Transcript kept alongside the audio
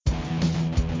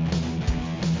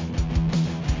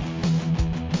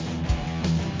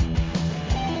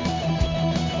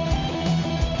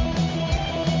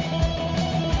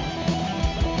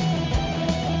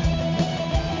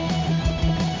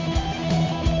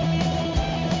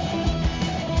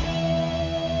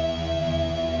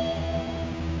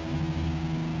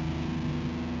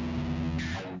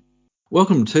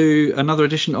Welcome to another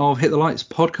edition of Hit the Lights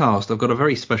podcast. I've got a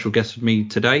very special guest with me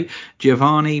today,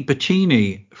 Giovanni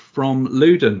Boccini from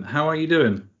Luden. How are you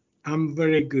doing? I'm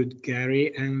very good,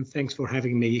 Gary, and thanks for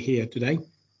having me here today.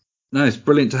 No, it's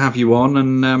brilliant to have you on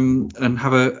and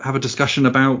have a discussion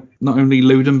about not only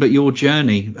Luden but your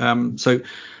journey. So,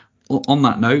 on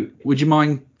that note, would you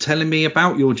mind telling me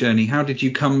about your journey? How did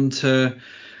you come to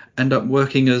end up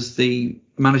working as the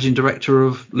managing director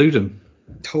of Luden?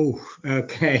 Oh,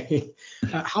 okay.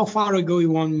 How far ago you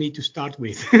want me to start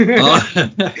with?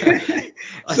 I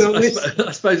So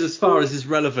suppose as far as is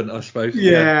relevant, I suppose.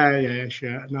 yeah,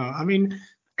 sure. No, I mean,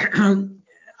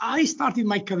 I started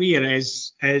my career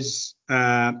as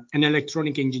an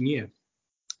electronic engineer.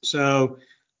 So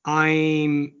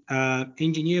I'm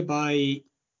engineer by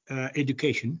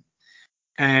education.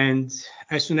 And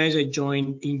as soon as I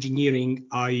joined engineering,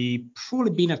 I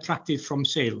probably been attracted from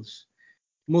sales,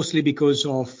 mostly because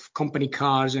of company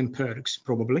cars and perks,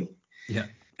 probably. Yeah.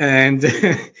 And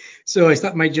so I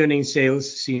started my journey in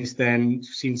sales since then,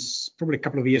 since probably a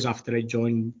couple of years after I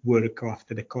joined work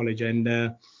after the college,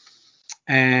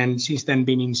 and since then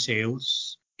been in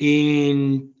sales.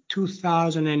 In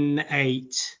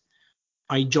 2008,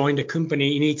 I joined a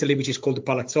company in Italy which is called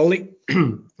Palazzoli,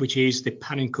 which is the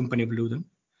parent company of Luden.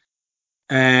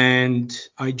 And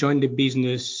I joined the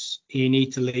business in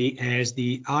Italy as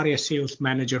the area sales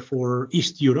manager for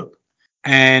East Europe.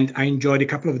 And I enjoyed a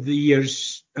couple of the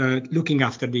years looking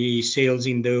after the sales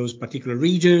in those particular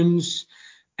regions.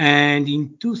 And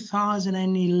in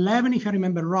 2011, if I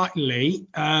remember rightly,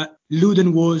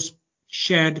 Luden was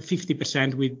shared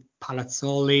 50% with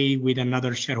Palazzoli, with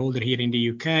another shareholder here in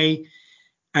the UK.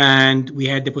 And we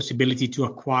had the possibility to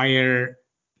acquire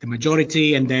the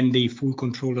majority and then the full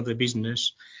control of the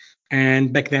business.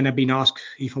 And back then I've been asked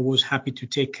if I was happy to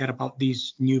take care about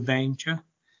this new venture,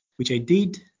 which I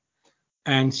did.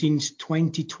 And since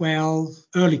 2012,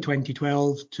 early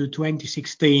 2012 to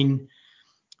 2016,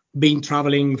 been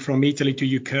traveling from Italy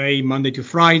to UK Monday to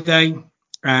Friday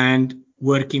and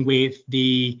working with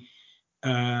the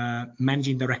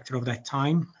managing director of that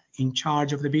time in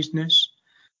charge of the business.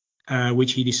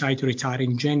 Which he decided to retire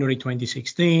in January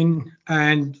 2016,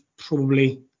 and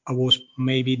probably I was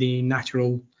maybe the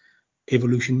natural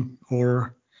evolution,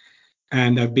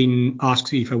 and I've been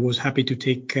asked if I was happy to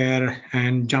take care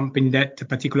and jump in that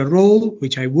particular role,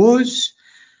 which I was,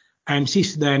 and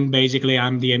since then basically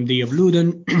I'm the MD of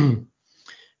Luden,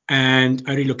 and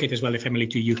I relocated as well a family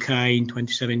to UK in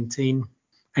 2017,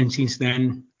 and since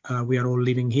then we are all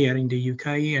living here in the UK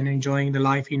and enjoying the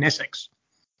life in Essex.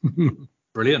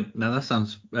 Brilliant. No, that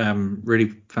sounds really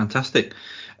fantastic.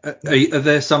 Are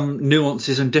there some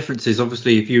nuances and differences?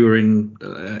 Obviously, if you were in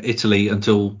Italy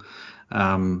until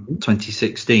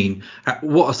 2016,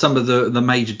 what are some of the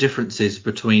major differences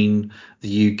between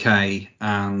the UK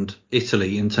and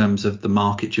Italy in terms of the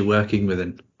market you're working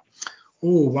within?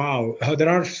 Oh, wow. There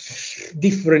are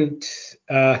different,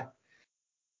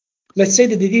 let's say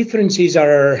that the differences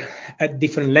are at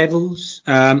different levels.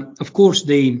 Of course,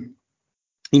 the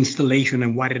installation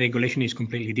and wiring regulation is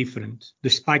completely different.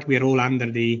 Despite we are all under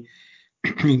the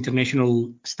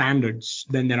international standards,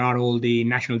 then there are all the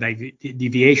national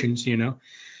deviations,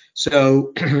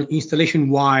 So installation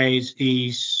wise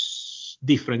is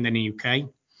different than the UK,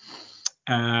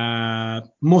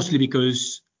 mostly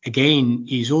because, again,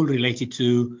 is all related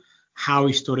to how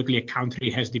historically a country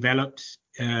has developed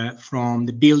from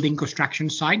the building construction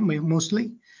side,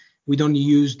 mostly. We don't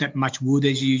use that much wood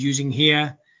as you're using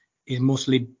here. Is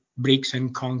mostly bricks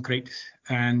and concrete,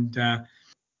 and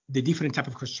the different type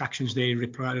of constructions they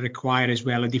require as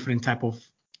well a different type of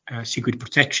circuit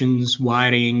protections,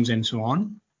 wirings, and so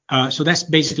on. So that's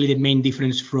basically the main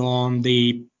difference from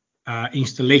the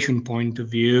installation point of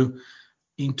view.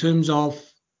 In terms of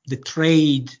the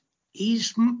trade,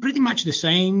 is pretty much the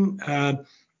same.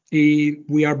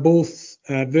 We are both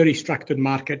very structured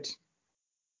market.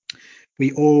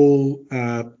 We all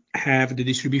have the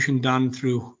distribution done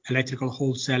through electrical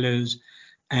wholesalers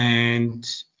and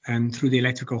through the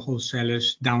electrical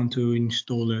wholesalers down to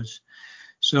installers.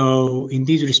 So in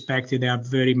this respect, they are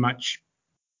pretty much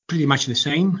the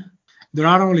same. There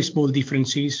are only small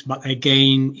differences, but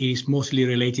again, is mostly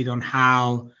related on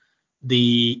how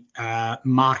the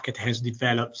market has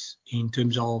developed in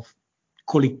terms of,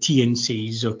 call it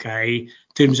TNCs, okay,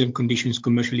 terms and conditions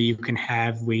commercially you can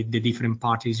have with the different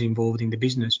parties involved in the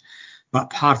business. But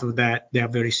part of that, they are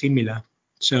very similar.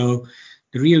 So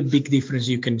the real big difference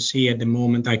you can see at the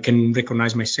moment, I can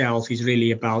recognize myself, is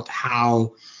really about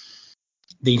how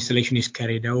the installation is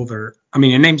carried over. I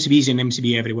mean, an MCB is an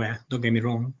MCB everywhere, don't get me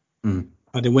wrong.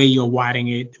 But the way you're wiring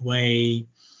it, the way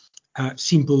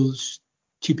simple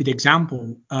stupid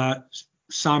example.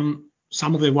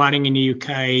 Some of the wiring in the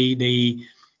UK, the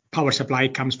power supply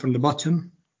comes from the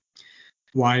bottom,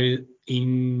 while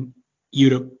in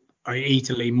Europe or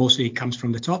Italy, mostly it comes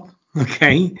from the top.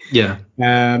 Okay. Yeah.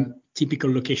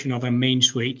 Typical location of a main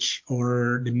switch,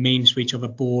 or the main switch of a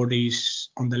board is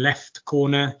on the left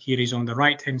corner. Here is on the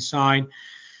right hand side.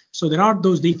 So there are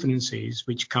those differences,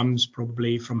 which comes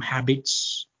probably from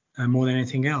habits more than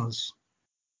anything else,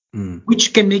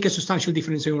 which can make a substantial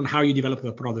difference on how you develop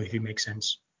the product, if it makes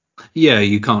sense. Yeah,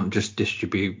 you can't just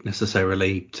distribute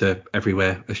necessarily to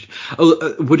everywhere.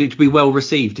 Would it be well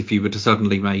received if you were to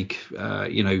suddenly make,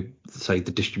 say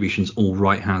the distribution's all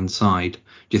right-hand side?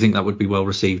 Do you think that would be well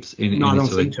received in No, I don't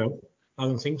Italy? think so. I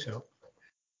don't think so.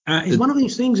 It's one of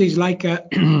these things. Is like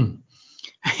probably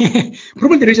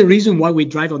there is a reason why we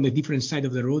drive on the different side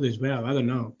of the road as well. I don't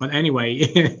know, but anyway,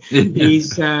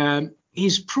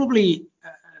 is probably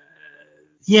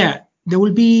there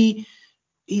will be.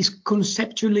 Is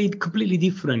conceptually completely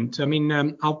different. I mean,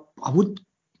 I would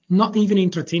not even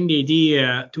entertain the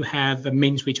idea to have a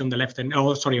main switch on the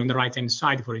on the right hand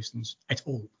side, for instance, at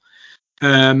all,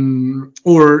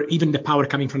 or even the power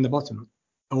coming from the bottom,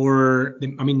 or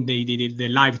the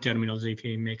live terminals, if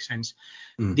it makes sense.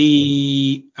 And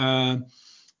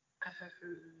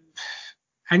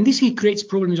this creates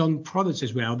problems on products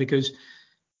as well, because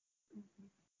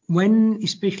when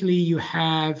especially you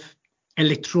have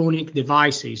electronic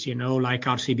devices, like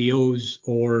RCBOs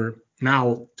or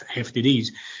now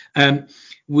FTDs,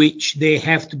 which they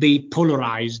have to be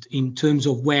polarized in terms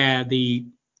of where the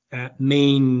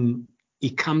main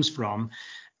it comes from.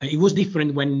 It was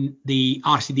different when the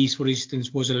RCDs, for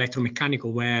instance, was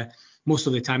electromechanical, where most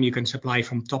of the time you can supply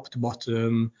from top to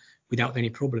bottom without any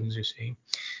problems, you see.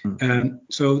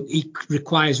 So it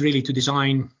requires really to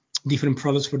design different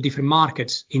products for different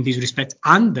markets in this respect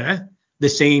under the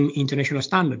same international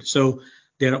standard. So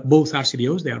they are both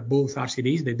RCBOs, they are both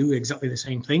RCDs, they do exactly the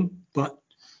same thing, but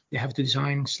they have to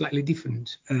design slightly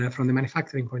different from the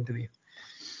manufacturing point of view.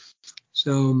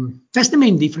 So that's the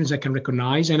main difference I can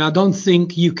recognize. And I don't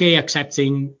think UK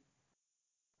accepting,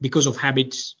 because of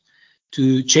habits,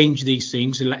 to change these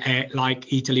things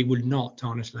like Italy would not,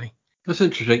 honestly. That's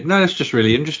interesting. No, that's just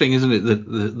really interesting, isn't it?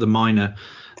 The minor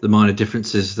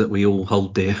differences that we all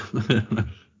hold dear.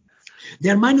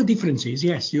 There are minor differences,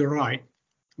 yes, you're right.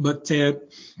 But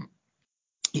it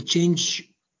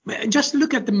change. Just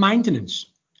look at the maintenance.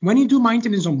 When you do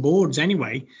maintenance on boards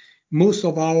anyway, most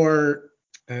of our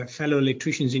fellow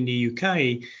electricians in the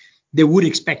UK, they would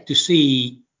expect to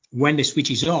see when the switch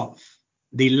is off,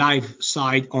 the live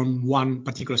side on one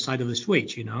particular side of the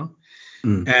switch,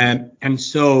 and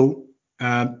so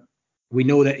we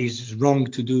know that it's wrong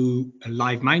to do a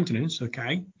live maintenance,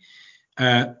 okay?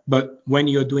 But when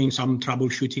you're doing some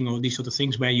troubleshooting or these sort of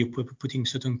things where you're putting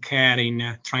certain care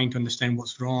in trying to understand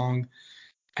what's wrong,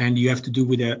 and you have to do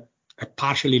with a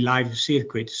partially live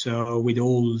circuit, so with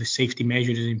all the safety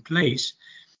measures in place,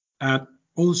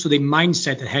 also the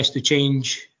mindset that has to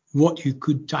change, what you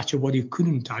could touch or what you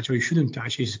couldn't touch or you shouldn't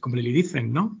touch is completely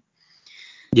different, no?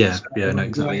 Yeah, no,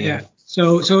 exactly, yeah.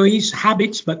 So it's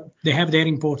habits, but they have their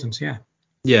importance, yeah.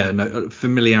 Yeah, no,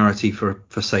 familiarity for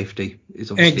safety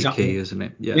is obviously key, isn't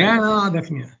it? Yeah, no,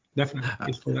 definitely.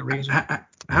 It's for that reason.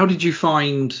 How did you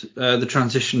find the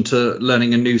transition to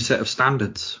learning a new set of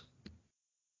standards?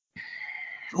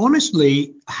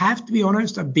 Honestly, I have to be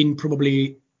honest, I've been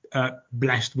probably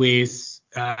blessed with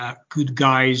good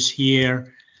guys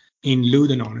here in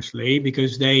Luden, honestly,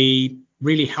 because they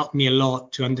really helped me a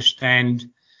lot to understand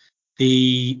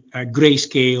the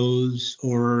grayscales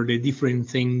or the different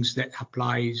things that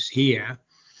applies here.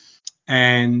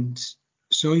 And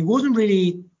so it wasn't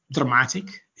really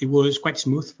dramatic. It was quite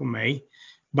smooth for me,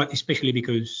 but especially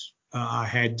because I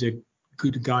had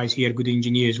good guys here, good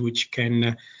engineers, which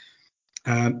can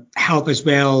help as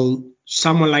well.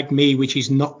 Someone like me, which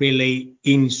is not really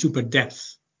in super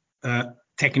depth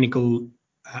technical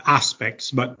aspects,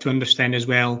 but to understand as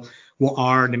well what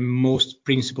are the most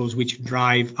principles which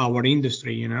drive our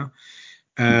industry,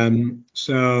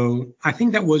 So I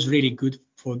think that was really good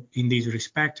in this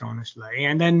respect, honestly.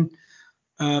 And then,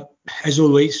 as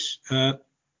always,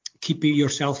 keep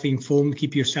yourself informed,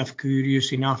 keep yourself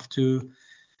curious enough to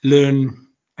learn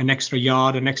an extra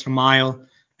yard, an extra mile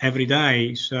every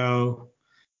day. So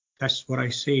that's what I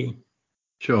see.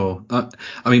 Sure.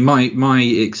 I mean, my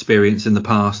experience in the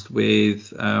past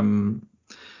with,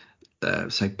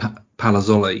 say,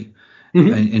 Palazzoli,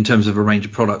 in terms of a range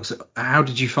of products, how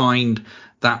did you find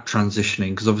that transitioning?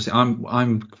 Because obviously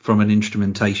I'm from an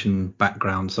instrumentation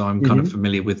background, so I'm kind of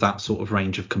familiar with that sort of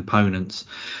range of components.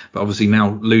 But obviously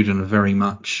now Luden are very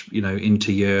much,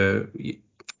 into your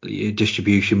your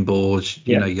distribution boards,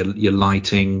 your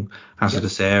lighting,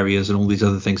 hazardous areas, and all these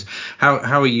other things.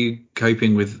 How are you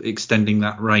coping with extending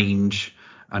that range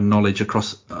and knowledge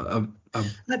across a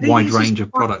wide range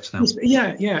of products now?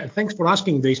 Yeah. Thanks for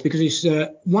asking this, because it's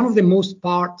one of the most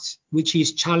parts which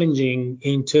is challenging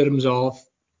in terms of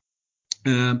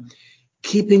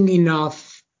keeping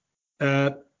enough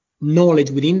knowledge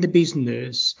within the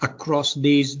business across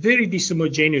these very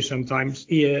dishomogeneous sometimes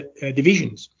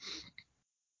divisions.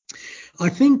 I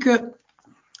think,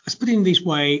 let's put it in this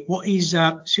way: what is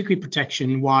circuit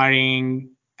protection, wiring,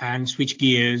 and switch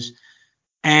gears,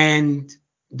 and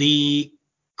the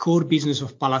core business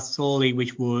of Palazzoli,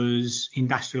 which was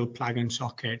industrial plug and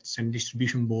sockets and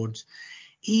distribution boards,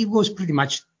 it was pretty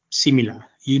much similar.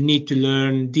 You need to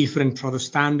learn different product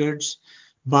standards,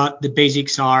 but the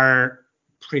basics are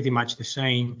pretty much the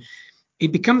same.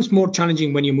 It becomes more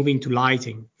challenging when you're moving to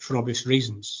lighting for obvious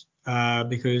reasons,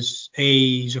 because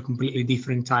A is a completely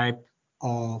different type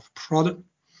of product,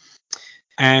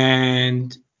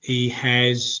 and it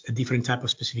has a different type of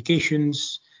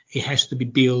specifications. It has to be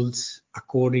built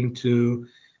according to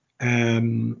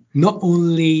not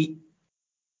only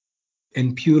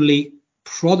and purely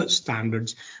product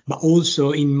standards, but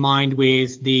also in mind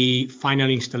with the final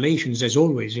installations, as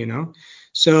always,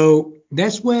 So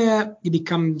that's where it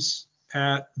becomes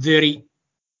very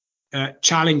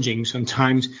challenging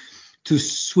sometimes to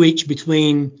switch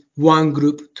between one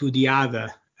group to the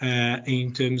other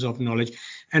in terms of knowledge.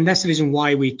 And that's the reason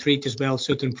why we treat as well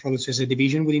certain products as a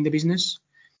division within the business,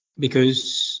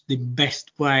 because the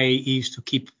best way is to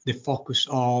keep the focus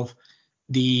of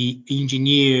the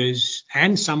engineers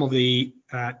and some of the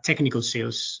technical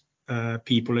sales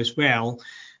people as well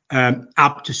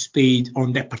up to speed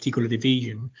on that particular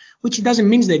division, which doesn't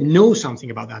mean they know something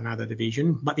about another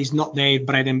division, but it's not their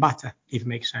bread and butter, if it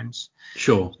makes sense.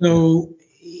 Sure. So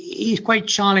it's quite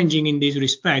challenging in this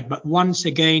respect, but once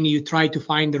again, you try to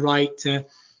find the right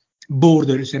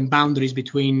borders and boundaries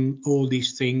between all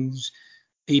these things.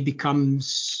 It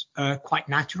becomes quite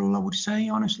natural, I would say,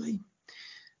 honestly.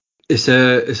 It's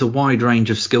a wide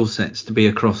range of skill sets to be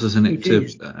across, isn't it?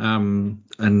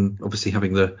 And obviously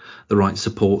having the right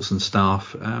supports and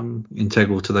staff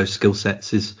integral to those skill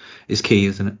sets is key,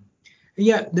 isn't it?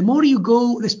 Yeah, the more you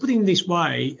go, let's put it in this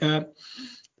way,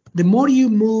 the more you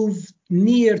move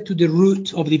near to the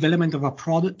root of development of a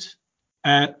product,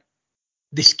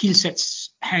 the skill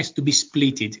sets has to be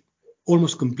splitted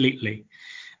almost completely.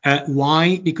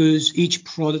 Why? Because each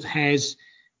product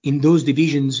in those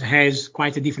divisions has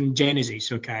quite a different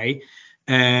genesis, okay?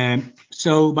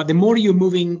 But the more you're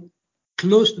moving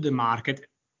close to the market,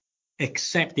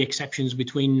 except the exceptions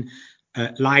between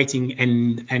lighting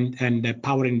and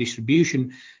power and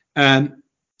distribution,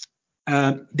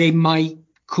 they might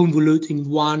convolute in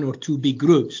one or two big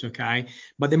groups, okay?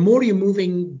 But the more you're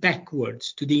moving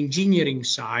backwards to the engineering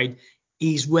side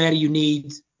is where you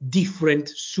need different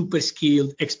super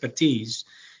skilled expertise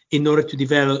in order to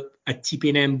develop a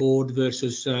TPM board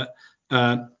versus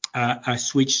a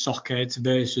switch socket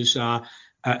versus an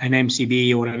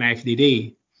MCB or an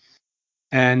FDD.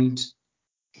 And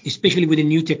especially with the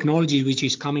new technology which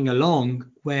is coming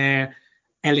along, where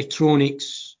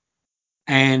electronics,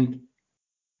 and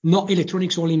not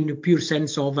electronics only in the pure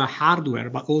sense of a hardware,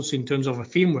 but also in terms of a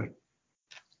firmware.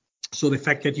 So the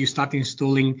fact that you start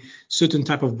installing certain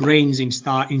type of brains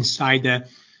inside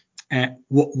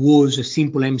what was a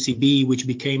simple MCB, which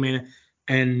became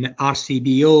an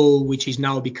RCBO, which is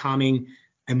now becoming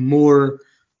a more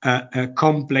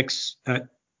complex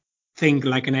thing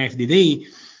like an FDD,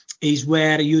 is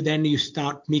where you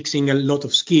start mixing a lot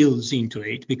of skills into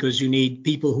it, because you need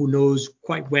people who knows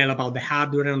quite well about the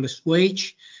hardware and the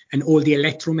switch and all the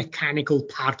electromechanical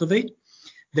part of it.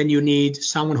 Then you need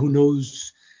someone who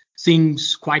knows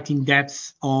things quite in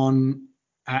depth on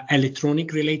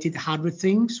electronic related hardware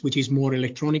things, which is more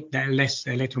electronic, less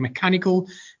electromechanical.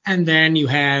 And then you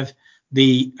have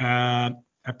the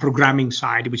programming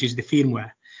side, which is the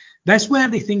firmware. That's where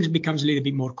the things becomes a little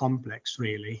bit more complex,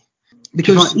 really.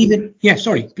 Because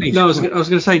sorry, please. No, I was going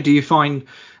to say, do you find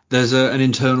there's an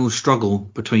internal struggle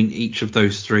between each of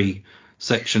those three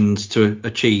sections to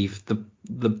achieve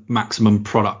the maximum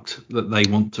product that they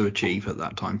want to achieve at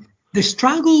that time? The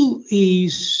struggle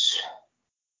is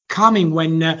coming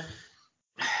when there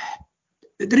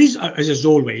is, as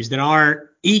always, there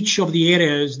are each of the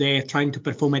areas they're trying to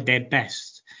perform at their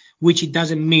best, which it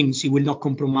doesn't mean it will not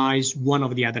compromise one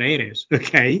of the other areas,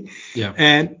 okay?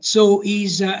 Yeah. So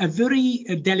is a very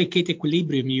delicate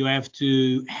equilibrium you have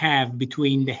to have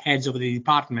between the heads of the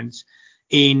departments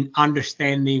in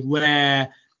understanding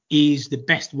where is the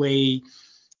best way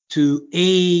to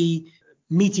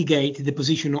mitigate the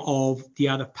position of the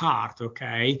other part,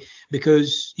 okay?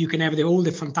 Because you can have all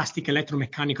the fantastic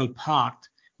electromechanical part,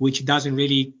 which doesn't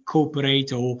really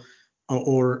cooperate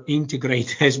or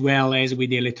integrate as well as with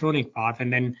the electronic part,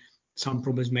 and then some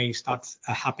problems may start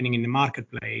happening in the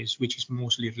marketplace, which is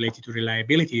mostly related to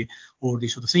reliability or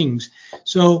these sort of things.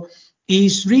 So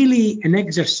it's really an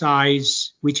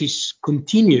exercise which is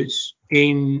continuous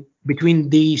in between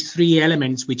these three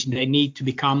elements, which they need to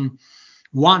become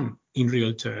one in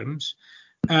real terms,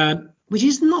 which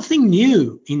is nothing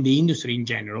new in the industry in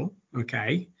general,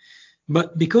 okay?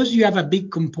 But because you have a big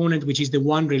component, which is the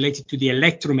one related to the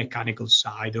electromechanical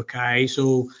side, okay?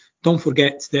 So don't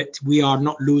forget that we are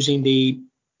not losing the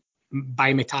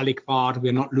bimetallic part,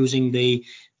 we're not losing the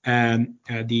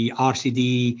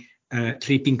RCD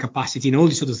tripping capacity and all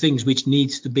these sort of things, which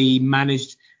needs to be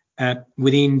managed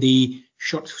within the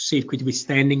short circuit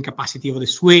withstanding capacity of the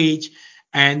switch.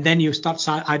 And then you start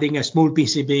adding a small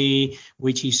PCB,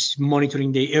 which is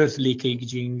monitoring the earth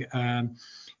leakaging.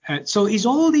 So it's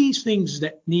all these things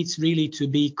that needs really to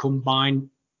be combined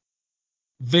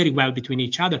very well between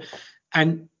each other.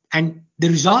 And the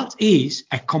result is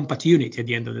a compact unit at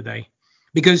the end of the day.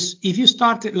 Because if you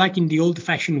start like in the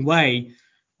old-fashioned way,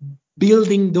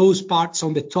 building those parts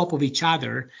on the top of each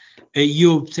other,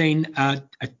 you obtain a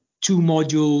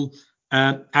two-module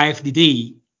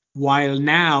IFDD, while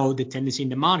now the tendency in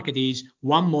the market is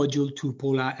one module,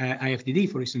 two-pole IFDD,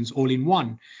 for instance, all in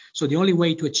one. So the only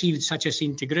way to achieve such as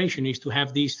integration is to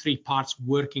have these three parts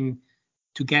working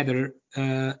together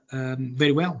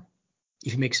very well,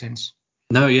 if it makes sense.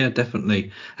 No, yeah,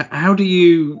 definitely. How do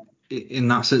you, in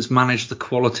that sense, manage the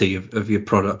quality of your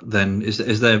product then?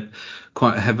 Is there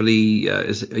quite heavily, are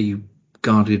you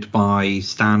guarded by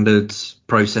standards,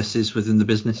 processes within the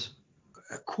business?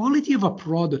 Quality of a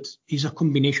product is a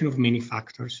combination of many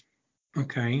factors.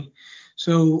 Okay,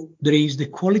 so there is the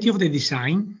quality of the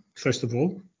design, first of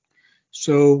all.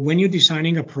 So when you're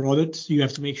designing a product, you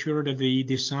have to make sure that the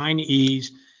design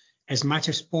is as much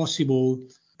as possible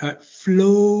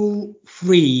flow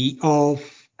free of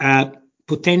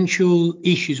potential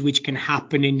issues which can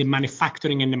happen in the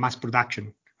manufacturing and the mass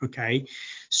production. Okay,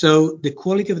 so the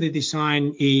quality of the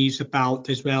design is about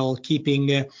as well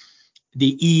keeping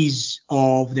the ease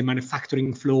of the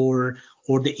manufacturing floor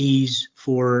or the ease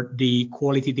for the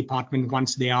quality department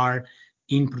once they are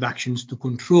in productions to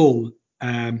control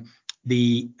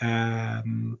the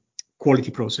quality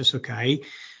process, okay?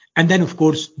 And then, of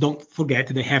course, don't forget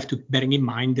they have to bear in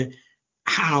mind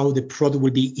how the product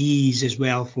will be eased as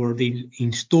well for the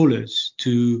installers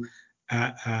to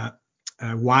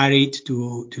wire it,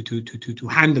 to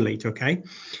handle it, okay?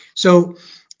 So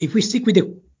if we stick with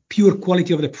the pure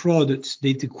quality of the products,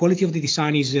 the quality of the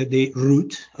design is the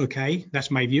root, okay? That's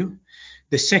my view.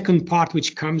 The second part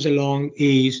which comes along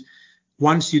is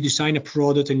once you design a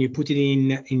product and you put it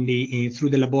in through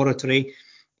the laboratory,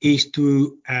 is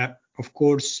to of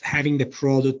course having the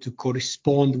product to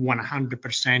correspond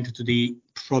 100% to the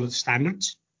product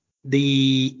standards.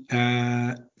 The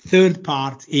third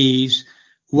part is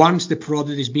once the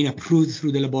product is being approved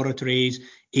through the laboratories,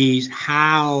 is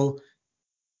how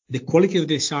the quality of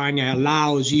the design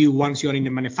allows you, once you're in the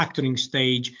manufacturing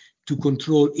stage, to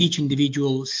control each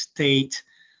individual state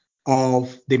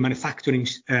of the manufacturing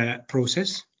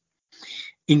process,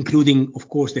 including, of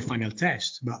course, the final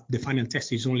test. But the final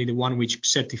test is only the one which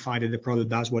certifies that the product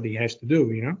does what it has to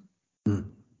do, you know? Mm.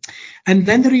 And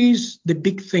then there is the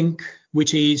big thing,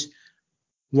 which is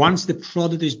once the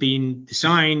product is being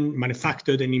designed,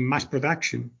 manufactured, and in mass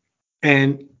production,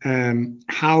 and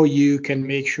how you can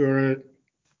make sure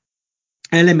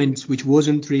elements which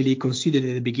wasn't really considered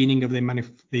at the beginning of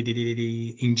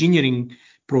the engineering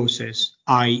process,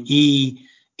 i.e.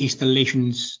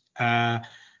 installations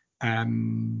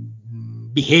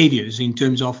behaviors in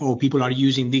terms of, people are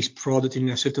using this product in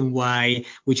a certain way,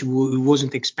 which we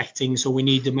wasn't expecting. So we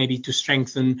need maybe to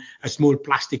strengthen a small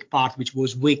plastic part, which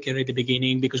was weaker at the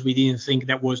beginning because we didn't think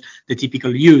that was the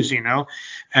typical use, you know.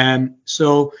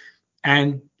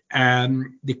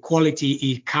 The quality,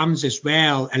 it comes as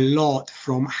well a lot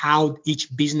from how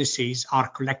each businesses are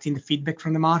collecting the feedback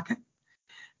from the market,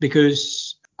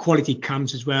 because quality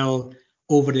comes as well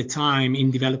over the time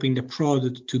in developing the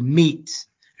product to meet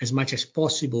as much as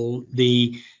possible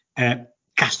the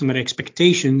customer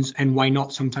expectations, and why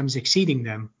not sometimes exceeding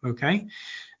them, okay?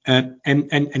 And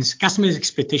customers'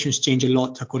 expectations change a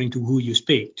lot according to who you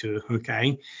speak to,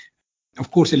 okay? Of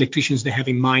course, electricians, they have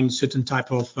in mind certain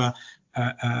type of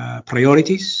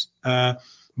priorities,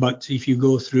 but if you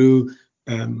go through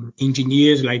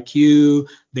engineers like you,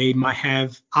 they might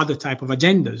have other type of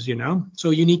agendas, you know,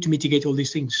 so you need to mitigate all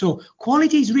these things. So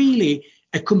quality is really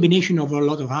a combination of a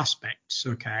lot of aspects,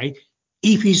 okay?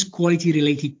 If it's quality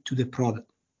related to the product.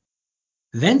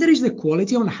 Then there is the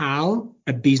quality on how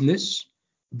a business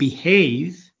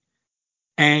behave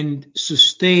and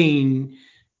sustain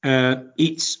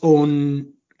its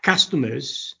own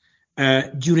customers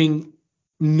during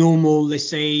normal, let's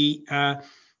say,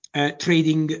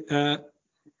 trading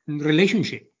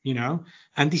relationship,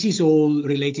 and this is all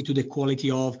related to the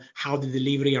quality of how the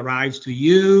delivery arrives to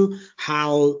you,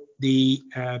 how the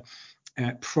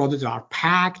products are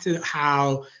packed,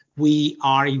 how we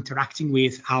are interacting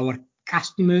with our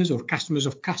customers or customers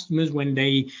of customers when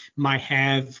they might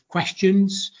have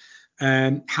questions,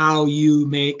 how you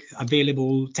make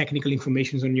available technical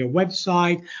information on your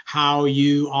website, how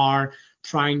you are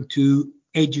trying to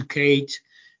educate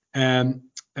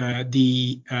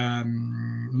the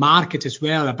market as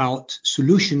well about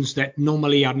solutions that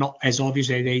normally are not as obvious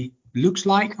as they looks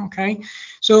like. Okay,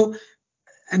 so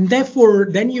and therefore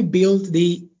then you build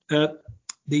the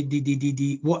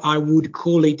what I would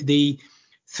call it the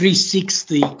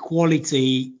 360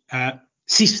 quality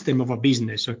system of a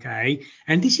business. Okay,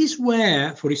 and this is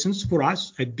where, for instance, for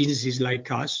us at businesses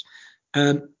like us,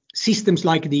 systems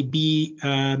like the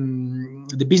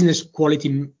business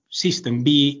quality system,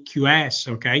 BQS,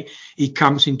 okay, it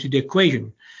comes into the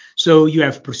equation. So you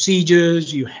have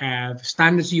procedures, you have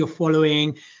standards you're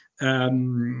following.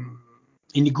 In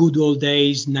the good old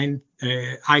days,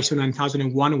 ISO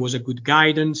 9001 was a good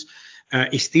guidance.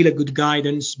 It's still a good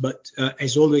guidance, but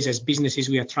as always, as businesses,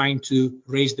 we are trying to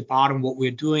raise the bar on what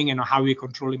we're doing and how we're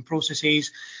controlling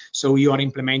processes. So you are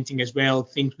implementing as well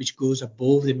things which goes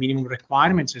above the minimum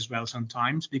requirements as well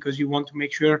sometimes, because you want to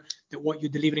make sure that what you're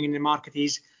delivering in the market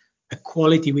is a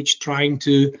quality which trying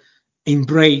to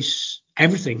embrace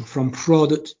everything from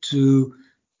product to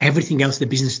everything else the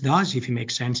business does, if it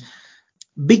makes sense.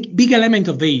 Big element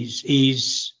of these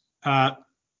is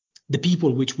the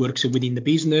people which works within the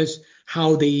business,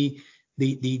 how the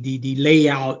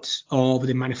layout of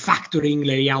the manufacturing,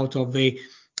 layout of the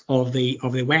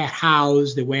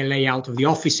warehouse, the layout of the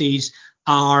offices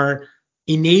are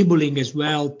enabling as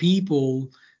well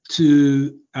people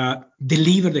to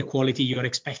deliver the quality you're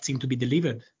expecting to be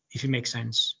delivered, if it makes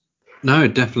sense. No,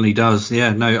 it definitely does.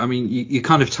 Yeah, no, I mean, you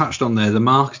kind of touched on there the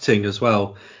marketing as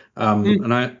well.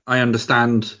 And I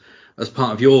understand as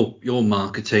part of your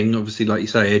marketing, obviously, like you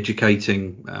say,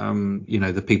 educating,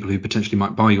 the people who potentially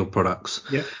might buy your products.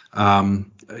 Yeah.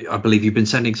 I believe you've been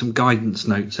sending some guidance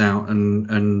notes out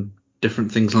and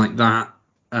different things like that.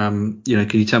 Can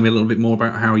you tell me a little bit more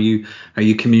about how you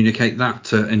communicate that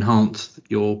to enhance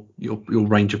your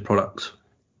range of products?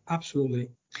 Absolutely.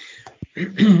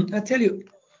 I tell you,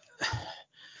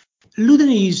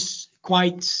 Luden is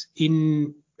quite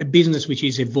in a business which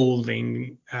is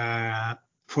evolving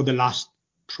for the last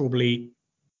probably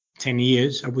 10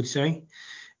 years, I would say,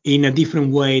 in a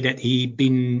different way that he'd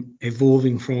been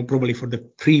evolving from probably for the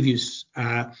previous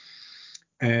 50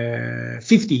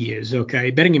 years.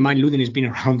 Okay, bearing in mind Luden has been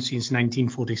around since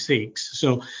 1946,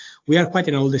 so we are quite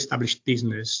an old established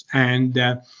business, and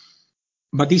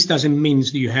but this doesn't mean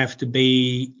that you have to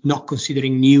be not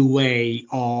considering new way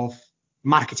of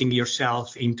marketing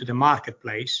yourself into the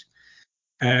marketplace,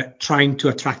 trying to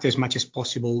attract as much as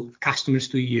possible customers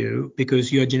to you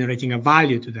because you are generating a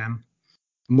value to them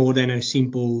more than a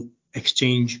simple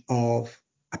exchange of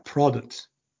a product.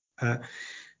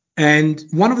 And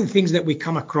one of the things that we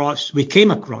came across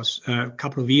a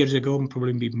couple of years ago, and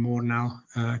probably a bit more now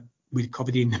with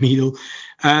COVID in the middle,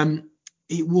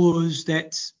 it was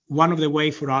that one of the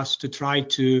way for us to try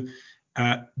to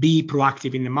be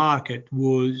proactive in the market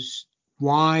was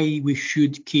why we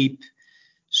should keep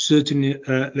certain,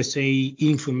 let's say,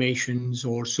 informations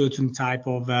or certain type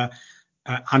of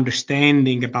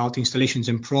understanding about installations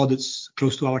and products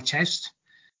close to our chest.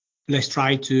 Let's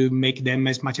try to make them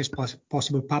as much as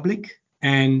possible public.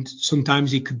 And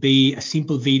sometimes it could be a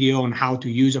simple video on how to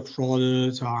use a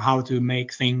product or how to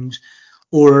make things.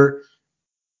 Or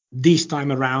this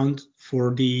time around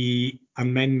for the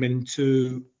amendment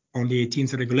to on the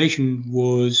 18th regulation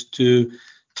was to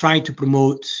try to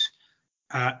promote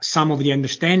some of the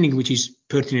understanding which is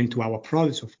pertinent to our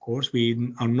products. Of course,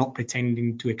 we are not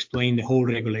pretending to explain the whole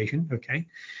regulation, okay?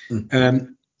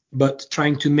 But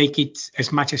trying to make it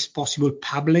as much as possible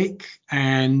public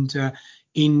and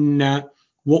in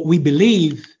what we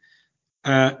believe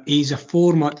is a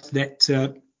format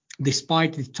that,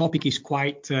 despite the topic is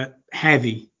quite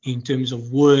heavy in terms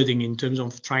of wording, in terms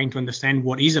of trying to understand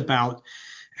what it's about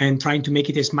and trying to make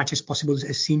it as much as possible,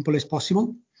 as simple as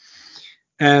possible.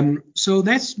 So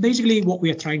that's basically what we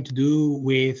are trying to do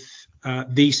with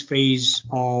this phase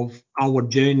of our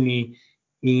journey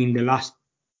in the last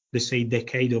let's say,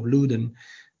 decade of Luden,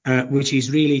 which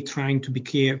is really trying to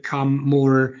become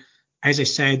more, as I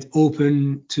said,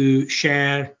 open to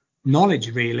share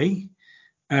knowledge, really,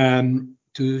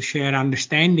 to share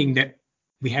understanding. That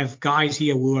we have guys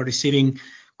here who are receiving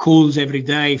calls every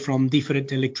day from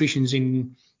different electricians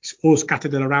in all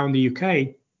scattered around the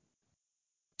UK.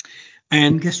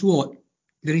 And guess what?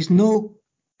 There is no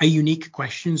a unique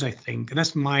questions, I think.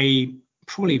 That's my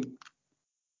probably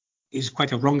is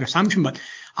quite a wrong assumption, but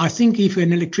I think if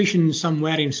an electrician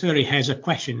somewhere in Surrey has a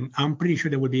question, I'm pretty sure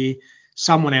there will be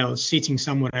someone else sitting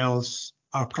somewhere else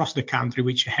across the country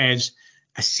which has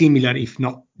a similar, if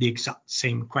not the exact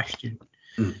same question.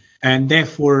 And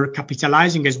therefore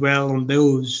capitalizing as well on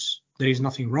those, there is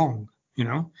nothing wrong, you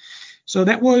know. So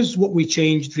that was what we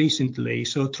changed recently.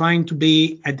 So trying to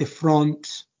be at the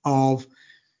front of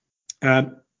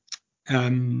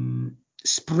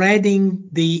spreading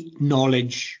the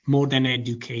knowledge more than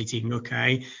educating,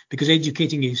 okay? Because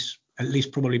educating is, at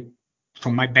least probably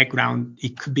from my background,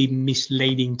 it could be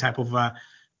misleading type of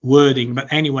wording.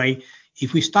 But anyway,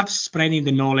 if we start spreading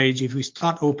the knowledge, if we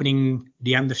start opening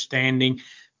the understanding,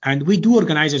 and we do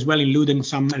organize as well in Luden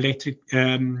some electric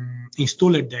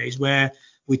installer days where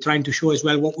we're trying to show as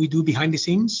well what we do behind the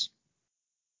scenes.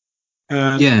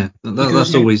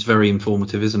 That's always very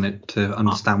informative, isn't it, to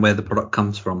understand where the product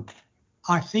comes from?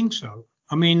 I think so.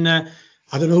 I mean, I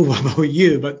don't know about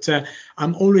you, but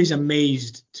I'm always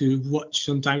amazed to watch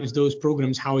sometimes those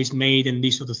programs, how it's made and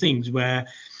these sort of things, where,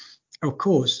 of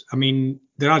course, I mean,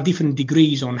 there are different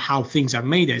degrees on how things are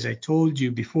made. As I told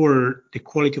you before, the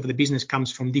quality of the business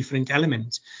comes from different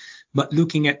elements. But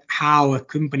looking at how a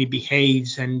company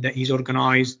behaves and is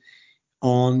organized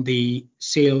on the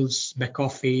sales back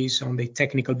office, on the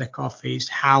technical back office,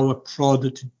 how a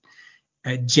product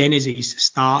genesis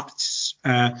starts.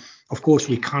 Of course,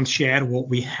 we can't share what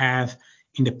we have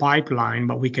in the pipeline,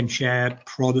 but we can share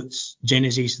products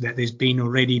genesis that has been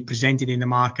already presented in the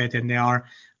market and they are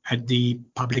at the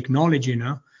public knowledge, you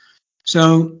know.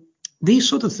 So these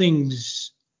sort of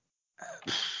things,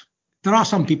 there are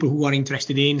some people who are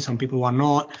interested in, some people who are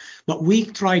not, but we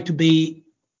try to be,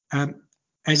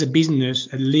 as a business,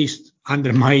 at least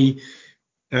under my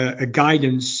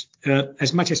guidance,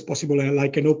 as much as possible,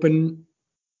 like an open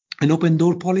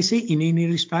door policy in any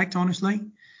respect, honestly.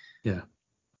 Yeah.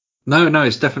 No,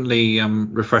 it's definitely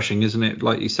refreshing, isn't it?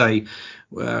 Like you say,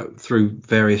 through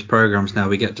various programs now,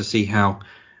 we get to see how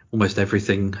almost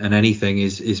everything and anything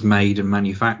is made and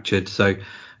manufactured. So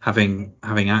having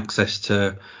access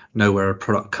to know where a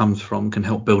product comes from can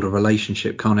help build a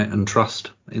relationship, can't it, and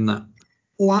trust in that.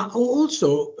 Well,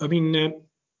 also, I mean,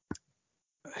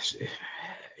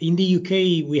 in the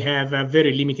UK, we have a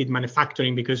very limited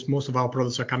manufacturing because most of our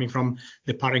products are coming from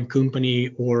the parent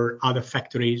company or other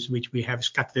factories, which we have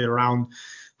scattered around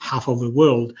half of the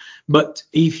world. But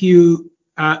if you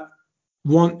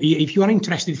if you are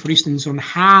interested, for instance, on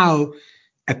how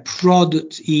a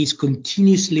product is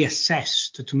continuously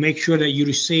assessed to make sure that you're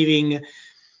receiving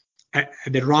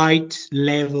the right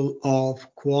level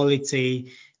of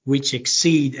quality, which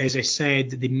exceed, as I said,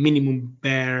 the minimum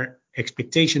bare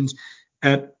expectations.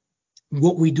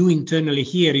 What we do internally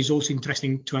here is also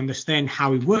interesting to understand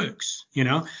how it works. You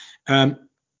know,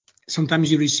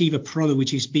 sometimes you receive a product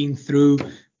which has been through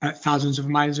thousands of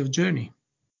miles of journey.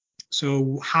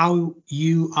 So how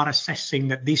you are assessing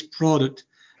that this product,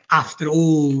 after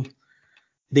all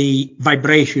the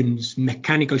vibrations,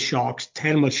 mechanical shocks,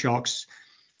 thermal shocks,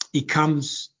 it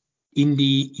comes in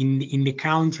the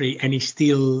country and is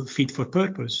still fit for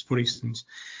purpose, for instance,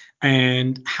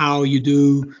 and how you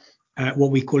do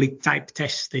what we call it type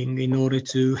testing in order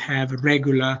to have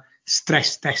regular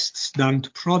stress tests done to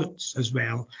products as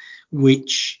well,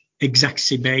 which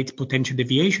exacerbate potential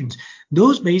deviations.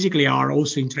 Those basically are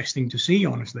also interesting to see,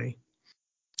 honestly,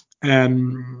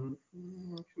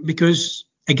 because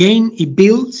again,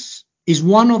 is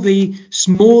one of the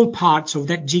small parts of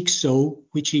that jigsaw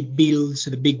which it builds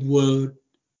the big world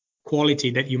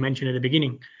quality that you mentioned at the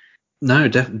beginning. No,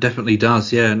 definitely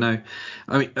does. Yeah, no.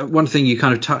 I mean, one thing you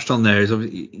kind of touched on there is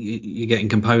you're getting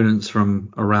components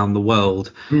from around the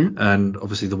world, and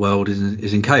obviously the world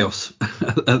is in chaos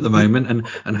at the moment,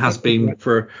 and has been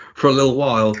for a little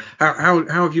while. How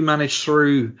have you managed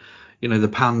through, the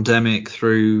pandemic,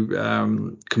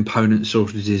 through component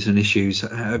shortages and issues?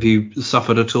 Have you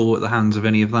suffered at all at the hands of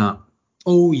any of that?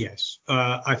 Oh yes,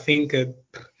 I think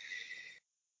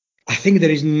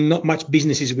there is not much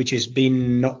businesses which has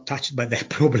been not touched by their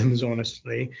problems,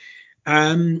 honestly.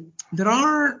 There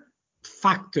are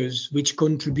factors which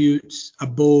contribute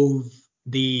above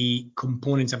the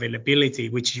components availability,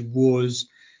 which was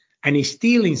and is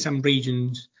still in some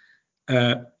regions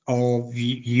of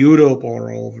Europe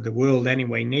or of the world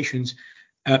anyway, nations,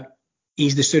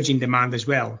 is the surge in demand as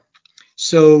well.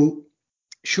 So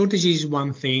shortage is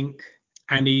one thing,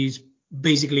 and is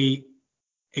basically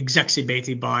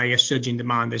exacerbated by a surge in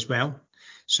demand as well.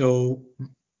 So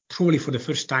probably for the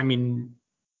first time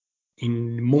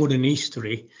in modern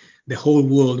history, the whole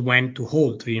world went to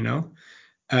halt. We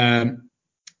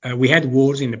had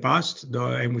wars in the past,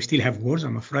 and we still have wars,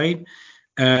 I'm afraid,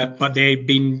 but they've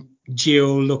been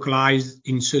geo-localized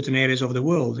in certain areas of the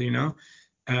world.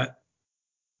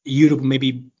 Europe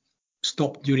maybe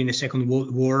stopped during the Second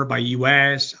World War by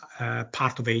US,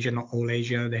 part of Asia, not all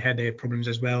Asia, they had their problems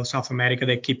as well. South America,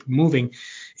 they keep moving.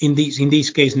 In this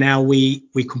case, now we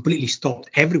completely stopped,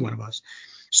 every one of us.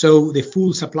 So the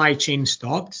full supply chain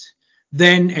stopped.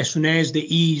 Then as soon as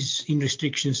the ease in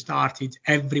restrictions started,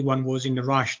 everyone was in a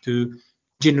rush to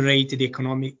generate the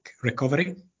economic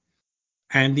recovery.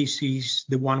 And this is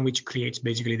the one which creates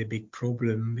basically the big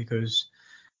problem, because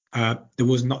there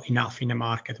was not enough in the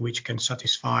market which can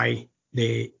satisfy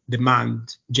the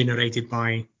demand generated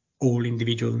by all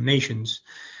individual nations.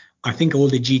 I think all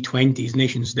the G20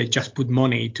 nations, they just put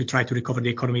money to try to recover the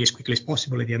economy as quickly as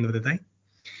possible at the end of the day.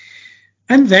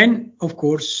 And then, of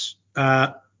course,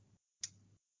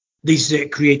 this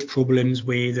create problems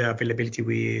with availability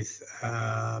with,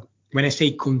 when I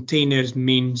say containers,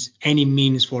 means any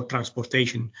means for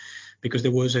transportation, because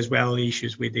there was as well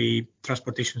issues with the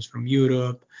transportations from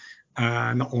Europe,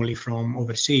 not only from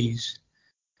overseas,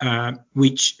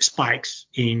 which spikes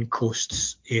in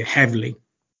costs heavily.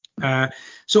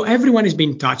 So everyone has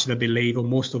been touched, I believe, or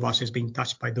most of us has been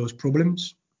touched by those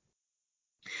problems.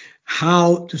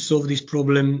 How to solve these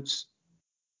problems?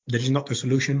 There is not a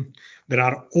solution. There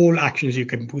are all actions you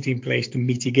can put in place to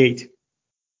mitigate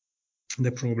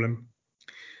the problem.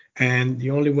 And the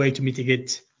only way to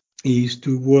mitigate is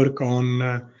to work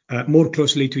on more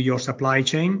closely to your supply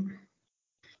chain.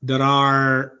 There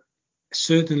are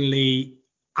certainly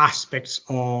aspects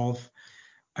of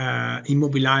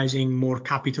immobilizing more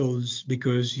capitals,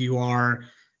 because you are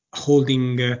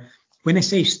holding, when I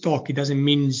say stock, it doesn't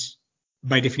mean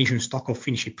by definition stock of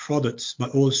finished products,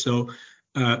 but also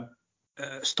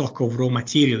stock of raw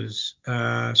materials.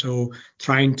 So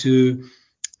trying to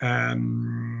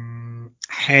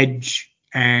hedge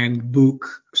and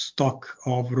book stock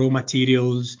of raw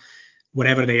materials,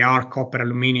 whatever they are, copper,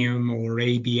 aluminium, or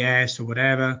ABS, or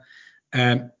whatever,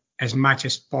 as much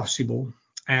as possible,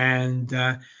 and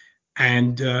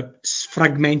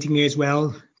fragmenting as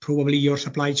well, probably your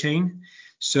supply chain.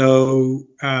 So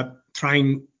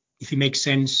trying, if it makes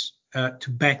sense, to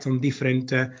bet on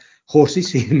different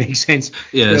horses, it makes sense.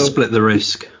 Yeah, so, split the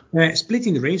risk.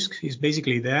 Splitting the risk is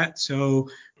basically that. So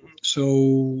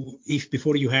if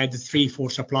before you had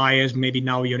 3-4 suppliers, maybe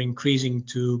now you're increasing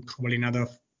to probably another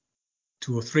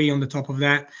 2 or 3 on the top of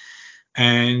that.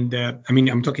 And I mean,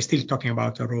 I'm still talking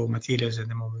about raw materials at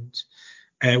the moment,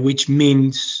 which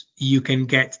means you can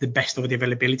get the best of the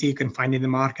availability you can find in the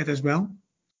market as well.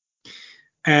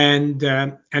 And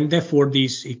therefore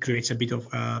it creates a bit of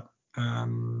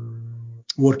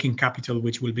working capital,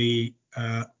 which will be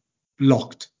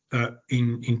locked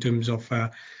in terms of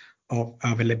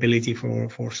availability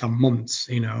for some months,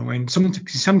 and in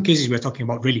some cases we're talking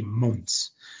about really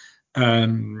months.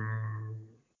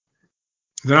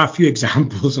 There are a few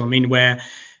examples, where,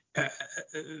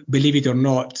 believe it or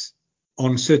not,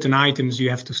 on certain items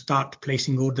you have to start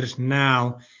placing orders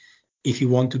now if you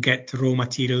want to get raw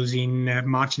materials in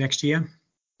March next year.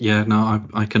 Yeah, no,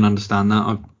 I can understand that.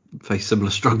 I've faced similar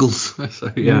struggles.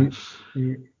 So yeah.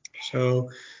 So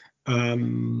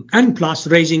and plus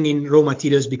raising in raw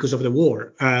materials because of the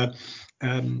war. I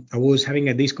was having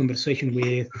this conversation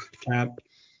with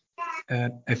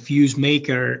a fuse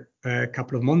maker a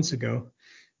couple of months ago,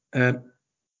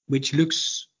 which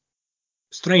looks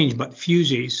strange, but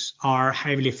fuses are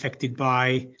heavily affected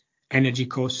by energy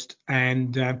cost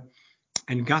and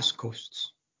gas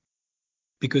costs,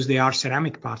 because they are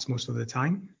ceramic parts most of the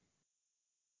time,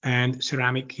 and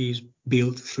ceramic is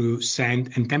built through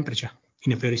sand and temperature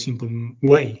in a very simple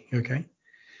way. Okay,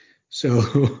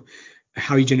 so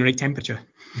how you generate temperature?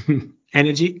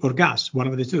 Energy or gas, one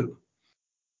of the two.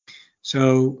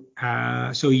 So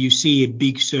you see a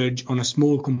big surge on a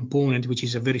small component, which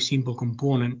is a very simple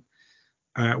component,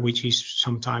 which is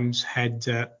sometimes had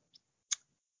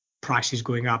prices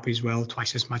going up as well,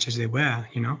 twice as much as they were,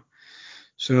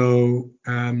 So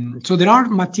there are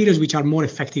materials which are more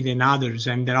affected than others,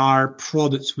 and there are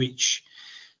products which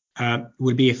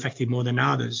will be affected more than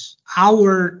others.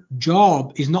 Our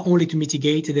job is not only to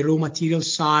mitigate the raw material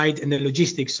side and the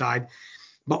logistics side,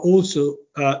 but also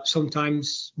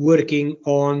sometimes working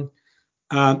on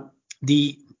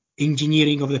the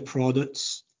engineering of the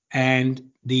products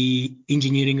and the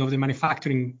engineering of the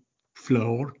manufacturing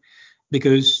floor,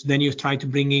 because then you try to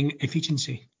bring in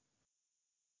efficiency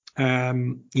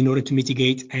in order to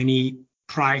mitigate any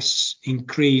price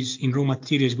increase in raw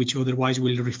materials, which otherwise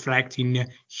will reflect in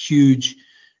huge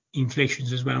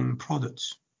inflations as well on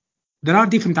products. There are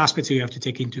different aspects you have to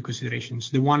take into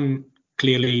considerations. The one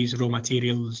clearly is raw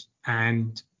materials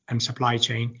and supply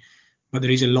chain, but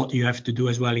there is a lot you have to do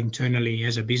as well internally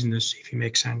as a business, if it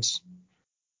makes sense.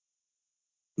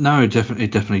 No, it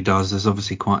definitely does. There's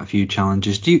obviously quite a few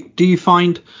challenges. Do you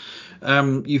find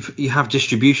you have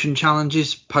distribution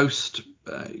challenges post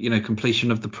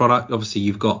completion of the product? Obviously,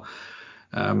 you've got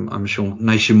I'm sure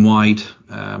nationwide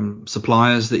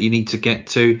suppliers that you need to get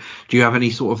to. Do you have any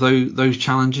sort of those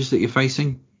challenges that you're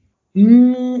facing?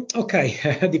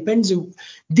 Okay, depends.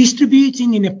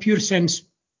 Distributing in a pure sense,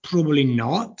 probably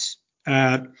not.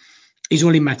 It's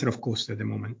only a matter of cost at the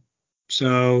moment.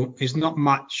 So it's not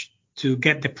much to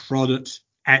get the product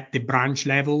at the branch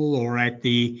level or at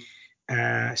the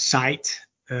site,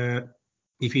 if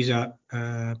it's a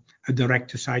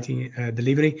direct-to-site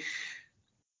delivery.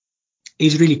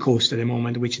 Is really cost at the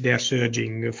moment, which they are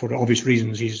surging for obvious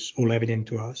reasons, is all evident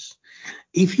to us.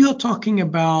 If you're talking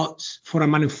about for a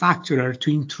manufacturer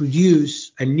to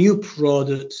introduce a new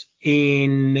product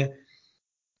into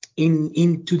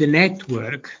the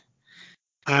network,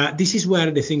 this is where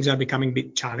the things are becoming a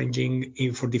bit challenging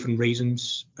for different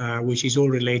reasons, which is all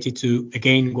related to,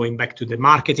 again, going back to the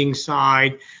marketing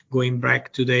side, going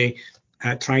back to the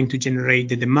trying to generate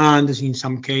the demand in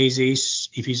some cases,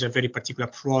 if it's a very particular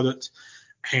product,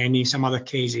 and in some other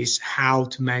cases, how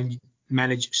to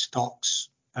manage stocks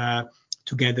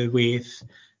together with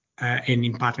and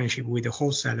in partnership with the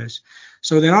wholesalers.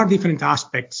 So there are different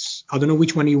aspects. I don't know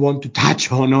which one you want to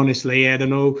touch on, honestly. I don't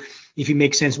know if it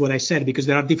makes sense what I said, because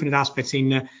there are different aspects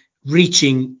in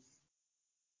reaching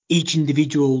each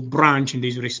individual branch in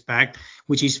this respect,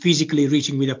 which is physically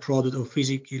reaching with a product or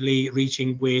physically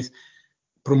reaching with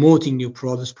promoting new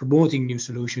products, promoting new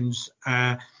solutions,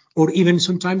 or even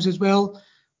sometimes as well,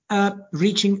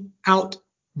 reaching out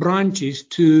branches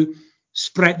to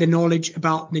spread the knowledge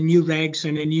about the new regs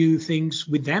and the new things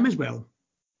with them as well.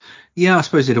 Yeah, I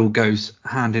suppose it all goes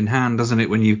hand in hand, doesn't it?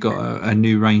 When you've got a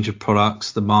new range of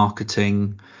products, the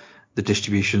marketing, the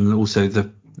distribution, also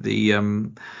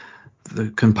the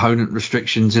component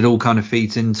restrictions, it all kind of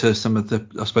feeds into some of the,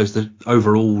 I suppose, the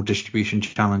overall distribution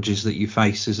challenges that you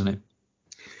face, isn't it?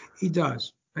 It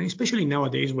does, and especially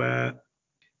nowadays where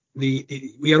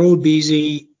we are all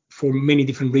busy for many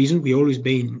different reasons. We've always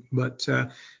been, but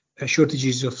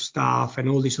shortages of staff and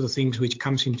all these sort of things which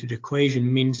comes into the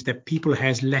equation means that people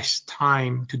has less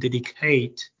time to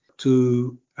dedicate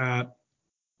to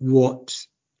what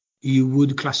you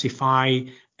would classify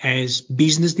as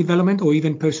business development or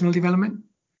even personal development,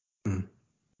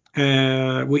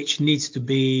 which needs to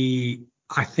be,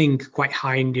 I think, quite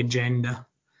high in the agenda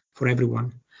for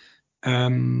everyone.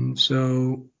 And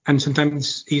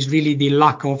sometimes it's really the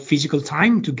lack of physical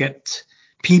time to get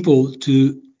people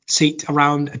to sit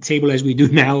around a table as we do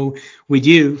now with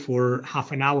you for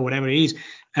half an hour, whatever it is,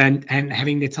 and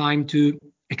having the time to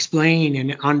explain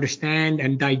and understand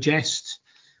and digest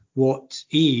what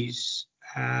is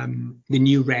the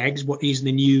new regs, what is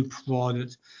the new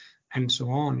product, and so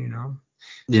on,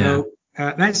 Yeah. So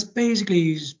that's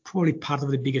basically is probably part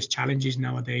of the biggest challenges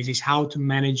nowadays, is how to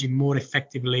manage more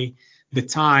effectively the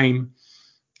time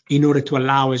in order to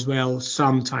allow as well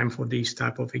some time for these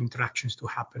type of interactions to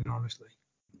happen, honestly.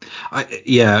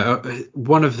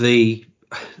 One of the,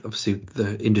 obviously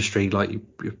the industry, like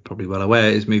you're probably well aware,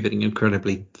 is moving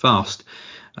incredibly fast.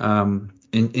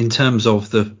 In terms of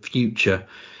the future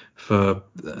for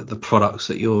the products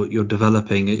that you're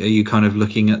developing, are you kind of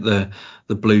looking at the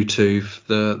Bluetooth,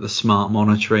 the smart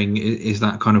monitoring? Is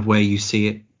that kind of where you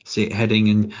see it heading,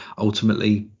 and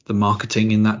ultimately the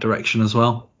marketing in that direction as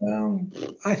well?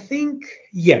 I think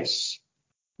yes,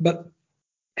 but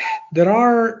there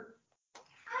are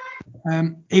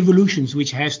evolutions which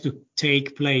has to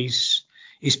take place,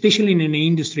 especially in an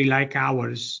industry like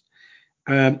ours,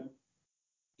 at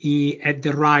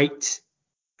the right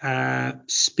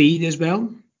speed as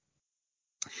well,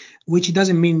 which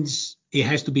doesn't mean it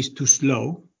has to be too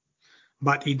slow,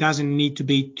 but it doesn't need to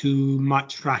be too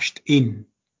much rushed in,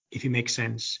 if it makes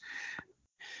sense.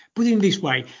 Put it in this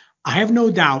way, I have no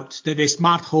doubt that the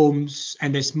smart homes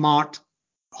and the smart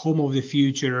home of the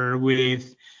future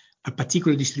with a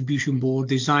particular distribution board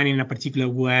designed in a particular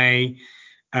way,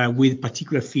 with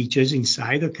particular features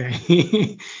inside,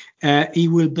 okay,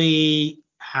 it will be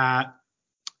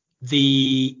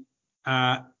the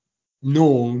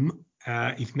norm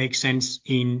if it makes sense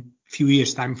in a few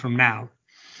years' time from now.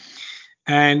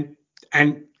 And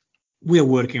we are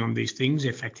working on these things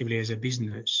effectively as a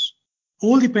business.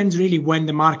 All depends really when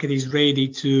the market is ready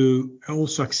to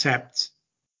also accept,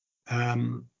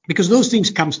 because those things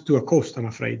comes to a cost, I'm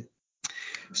afraid.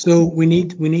 So we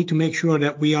need to make sure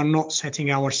that we are not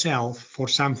setting ourselves for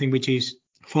something which is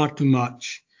far too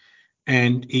much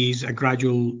and is a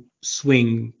gradual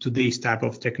swing to this type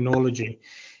of technology,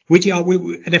 which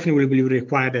we definitely will be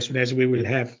required as soon as we will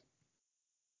have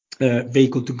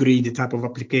vehicle to grid type of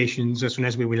applications, as soon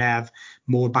as we will have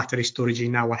more battery storage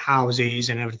in our houses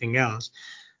and everything else.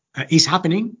 Is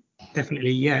happening,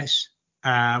 definitely, yes.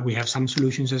 We have some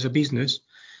solutions as a business,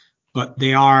 but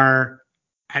they are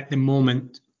at the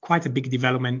moment quite a big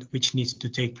development which needs to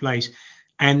take place.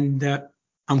 And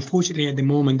unfortunately, at the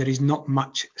moment, there is not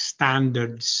much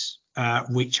standards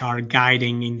which are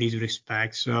guiding in this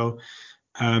respect. So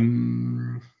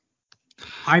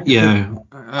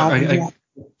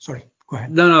sorry, go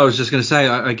ahead. No, I was just going to say,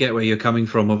 I get where you're coming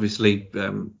from. Obviously,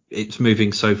 it's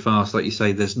moving so fast. Like you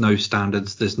say, there's no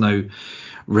standards, there's no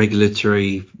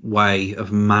regulatory way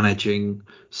of managing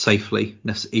safely,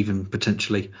 even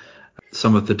potentially,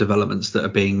 some of the developments that are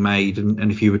being made.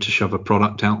 And if you were to shove a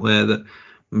product out there that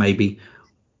maybe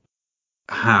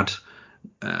had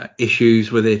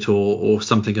issues with it or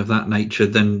something of that nature,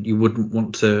 then you wouldn't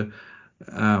want to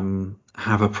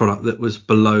have a product that was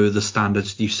below the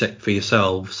standards you set for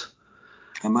yourselves.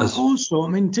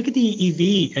 Also, take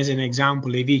the EV as an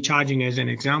example, EV charging as an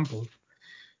example,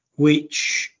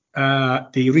 which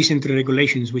the recent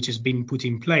regulations which has been put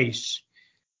in place,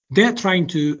 they're trying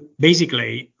to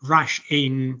basically rush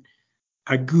in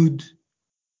a good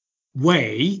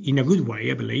way,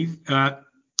 I believe,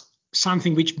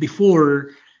 something which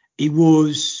before it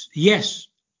was, yes,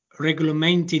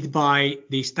 regulated by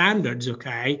the standards,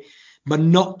 okay, but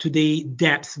not to the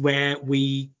depth where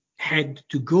we had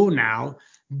to go now,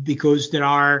 because there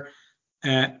are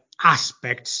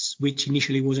aspects which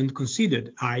initially wasn't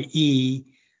considered, i.e.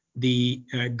 the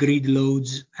grid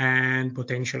loads and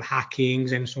potential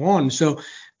hackings and so on. So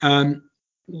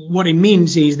what it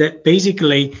means is that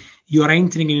basically you are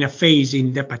entering in a phase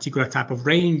in that particular type of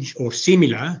range or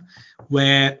similar,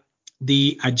 where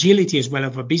the agility as well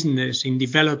of a business in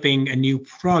developing a new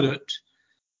product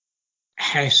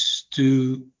has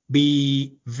to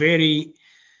be very,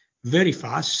 very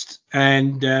fast,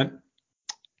 and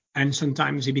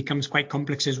sometimes it becomes quite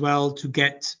complex as well to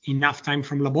get enough time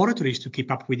from laboratories to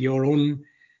keep up with your own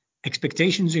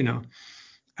expectations. You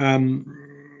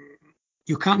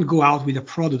can't go out with a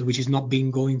product which is not being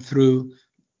going through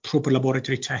proper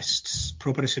laboratory tests,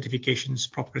 proper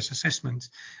certifications, proper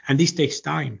assessments, and this takes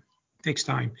time.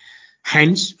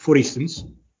 Hence, for instance,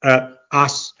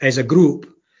 us as a group,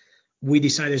 we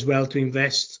decide as well to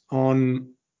invest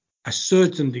on a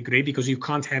certain degree, because you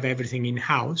can't have everything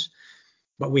in-house,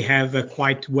 but we have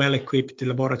quite well-equipped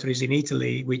laboratories in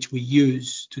Italy, which we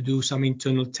use to do some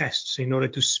internal tests in order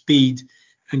to speed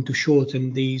and to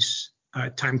shorten these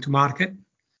time to market.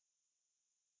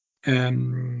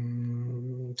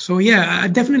 So yeah,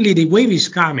 definitely the wave is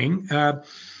coming.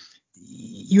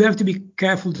 You have to be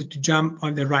careful to jump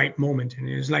on the right moment, and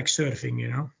it's like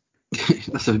surfing,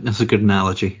 That's a good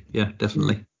analogy. Yeah,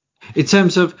 definitely. In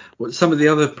terms of some of the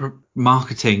other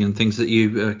marketing and things that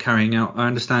you are carrying out, I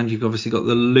understand you've obviously got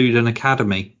the Luden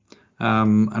Academy,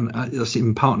 and that's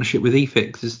in partnership with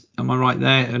EFIX. Am I right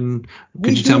there? And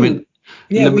could you tell me?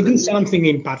 Yeah, we do something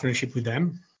in partnership with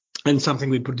them, and something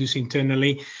we produce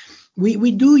internally.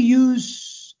 We do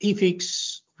use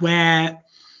EFIX where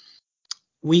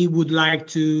we would like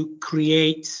to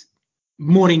create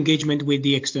more engagement with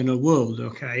the external world,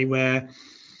 okay, where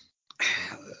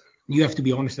you have to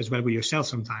be honest as well with yourself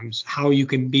sometimes, how you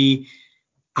can be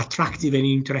attractive and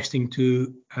interesting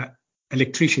to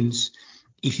electricians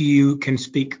if you can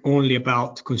speak only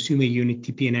about consumer unit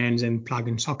TPNNs and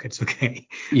plug-in sockets, okay?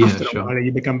 Yeah, After sure. a while,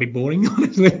 you become a bit boring,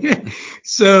 honestly.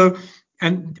 So,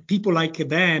 and people like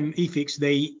them, EFIX,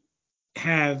 they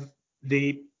have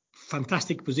the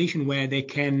fantastic position where they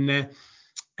can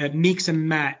mix and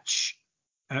match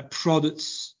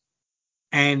products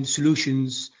and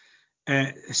solutions,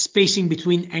 spacing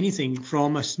between anything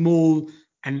from a small,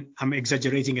 and I'm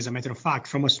exaggerating as a matter of fact,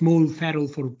 from a small ferrule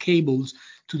for cables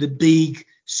to the big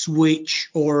switch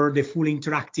or the full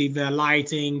interactive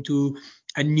lighting to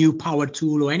a new power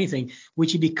tool or anything,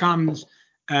 which becomes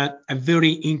a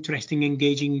very interesting,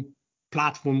 engaging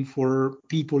platform for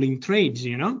people in trades,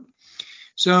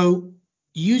 So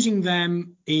using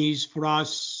them is for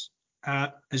us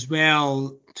as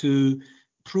well to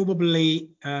probably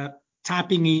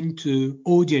tapping into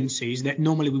audiences that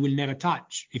normally we will never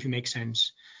touch, if it makes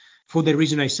sense. For the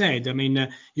reason I said, I mean,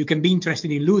 you can be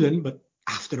interested in Luden, but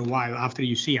after a while, after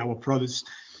you see our products,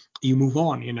 you move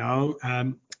on,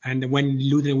 and when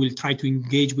Luden will try to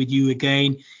engage with you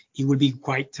again, it will be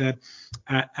quite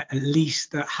at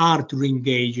least hard to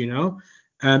re-engage,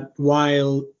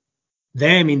 while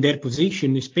them in their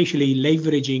position, especially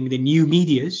leveraging the new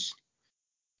medias,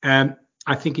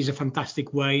 I think is a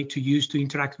fantastic way to use to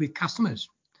interact with customers.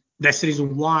 That's the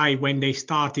reason why when they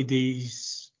started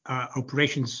these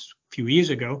operations a few years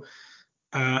ago,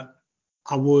 I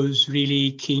was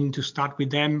really keen to start with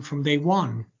them from day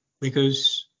one,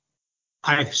 because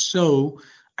I saw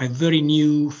a very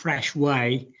new, fresh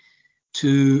way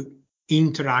to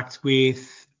interact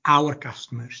with our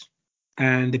customers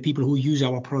and the people who use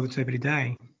our products every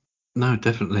day. No,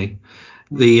 definitely.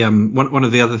 The one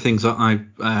of the other things that I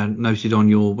noted on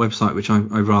your website, which I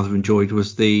rather enjoyed,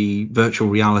 was the virtual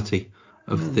reality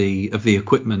of the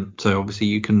equipment. So obviously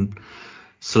you can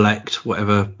select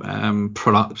whatever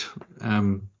product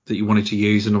that you wanted to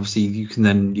use, and obviously you can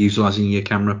then, utilizing your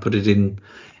camera, put it in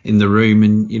the room,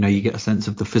 and you get a sense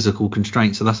of the physical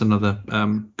constraints. So that's another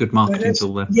good marketing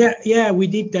tool there. Yeah, we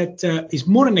did that. It's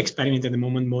more an experiment at the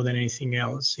moment more than anything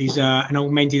else. It's an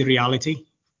augmented reality,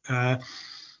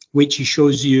 which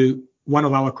shows you one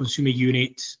of our consumer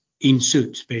units in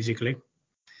suits, basically.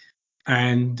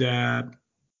 And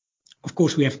of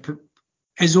course, we have,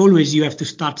 as always, you have to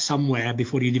start somewhere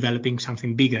before you're developing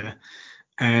something bigger.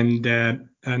 And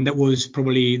that was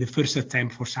probably the first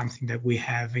attempt for something that we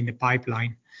have in the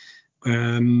pipeline.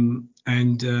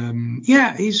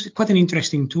 It's quite an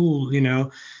interesting tool,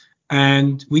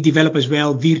 And we develop as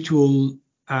well virtual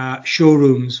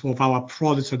showrooms of our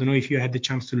products. I don't know if you had the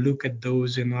chance to look at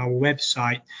those in our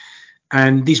website.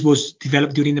 And this was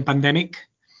developed during the pandemic,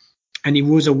 and it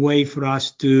was a way for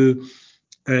us to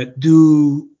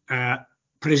do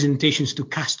presentations to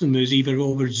customers either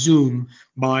over Zoom,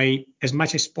 by as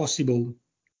much as possible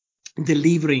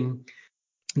delivering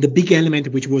the big element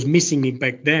which was missing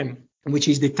back then, which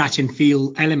is the touch and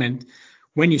feel element.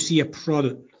 When you see a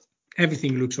product,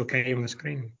 everything looks okay on the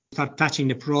screen. Start touching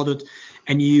the product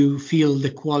and you feel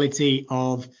the quality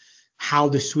of how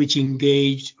the switch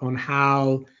engaged, on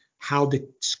how the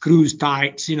screws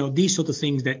tight, these sort of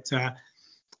things that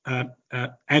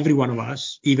every one of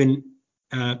us, even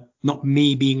not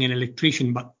me being an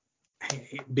electrician, but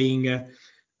being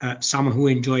someone who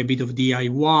enjoy a bit of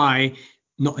DIY,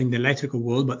 not in the electrical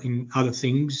world, but in other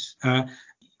things,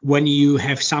 when you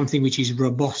have something which is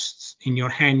robust in your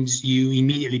hands, you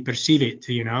immediately perceive it,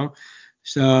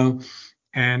 So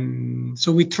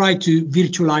we tried to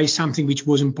virtualize something which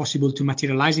wasn't possible to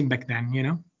materialize in back then,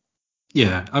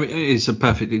 Yeah, I mean, it's a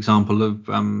perfect example of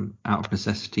out of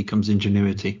necessity comes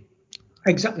ingenuity.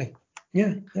 Exactly.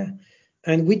 Yeah.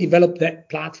 And we developed that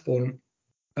platform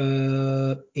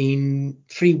in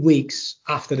 3 weeks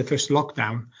after the first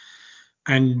lockdown.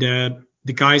 And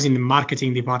the guys in the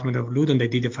marketing department of Luden, they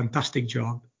did a fantastic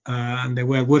job. And they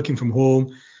were working from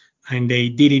home, and they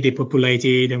did it, they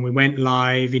populated, and we went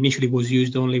live. Initially it was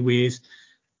used only with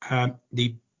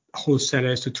the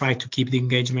wholesalers to try to keep the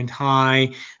engagement high,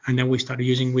 and then we started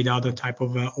using with other type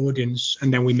of audience,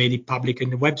 and then we made it public in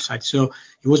the website. So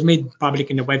it was made public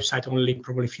in the website only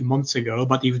probably a few months ago,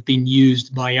 but it's been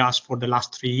used by us for the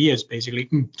last 3 years, basically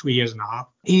 2 years and a half.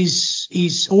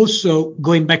 Is also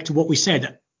going back to what we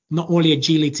said, not only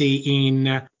agility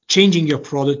in changing your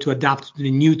product to adapt to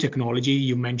the new technology.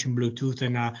 You mentioned Bluetooth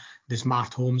and the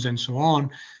smart homes and so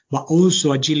on, but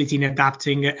also agility in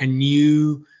adapting a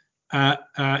new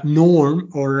norm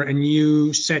or a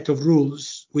new set of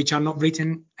rules which are not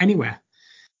written anywhere.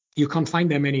 You can't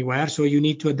find them anywhere, so you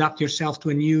need to adapt yourself to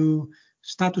a new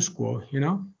status quo,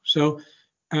 So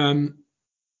and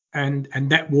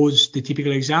that was the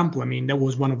typical example. I mean, that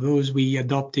was one of those we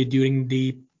adopted during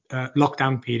the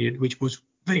lockdown period, which was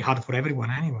very hard for everyone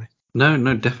anyway.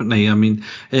 No, definitely. I mean,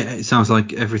 it sounds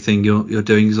like everything you're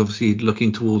doing is obviously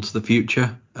looking towards the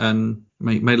future, and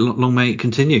long may it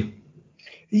continue.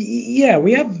 Yeah,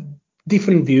 we have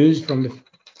different views from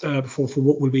the for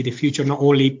what will be the future, not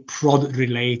only product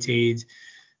related,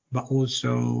 but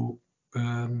also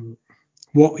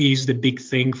what is the big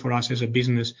thing for us as a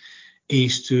business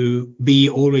is to be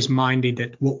always minded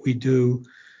that what we do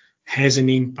has an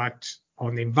impact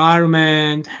on the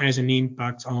environment, has an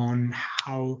impact on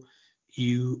how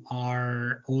you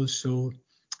are also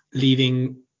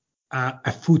leaving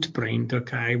a footprint,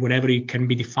 okay, whatever it can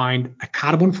be defined, a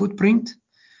carbon footprint,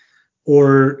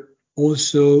 or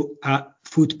also a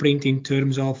footprint in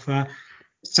terms of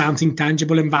something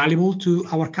tangible and valuable to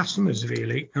our customers,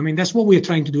 really. I mean, that's what we're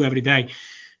trying to do every day.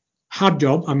 hard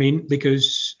job. I mean,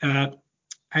 because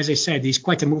as I said, it's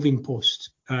quite a moving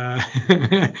post.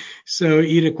 So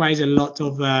it requires a lot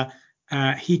of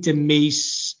hit and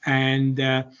miss, and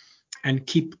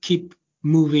keep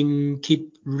moving,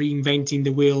 keep reinventing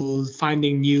the wheel,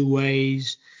 finding new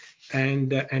ways, and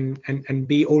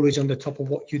be always on the top of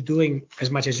what you're doing as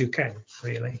much as you can,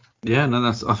 really. Yeah, no,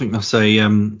 I think that's a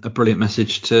brilliant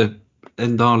message to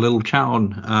end our little chat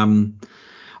on.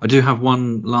 I do have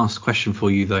one last question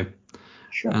for you though,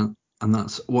 Sure. and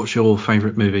that's, what's your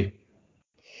favourite movie?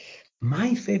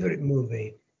 My favorite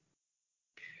movie.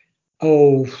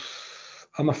 Oh,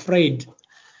 I'm afraid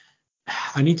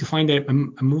I need to find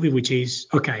a movie which is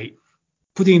okay.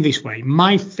 Put it in this way: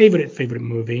 my favorite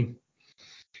movie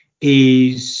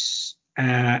is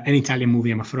an Italian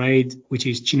movie, I'm afraid, which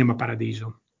is Cinema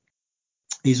Paradiso.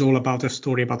 It's all about a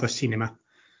story about a cinema.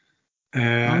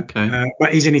 Okay.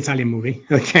 But it's an Italian movie.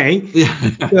 Okay. Yeah.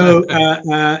 So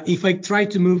if I try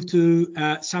to move to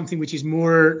something which is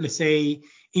more, let's say,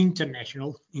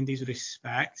 international in this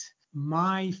respect,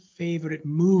 my favorite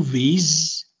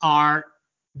movies are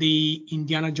the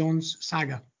Indiana Jones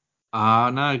saga.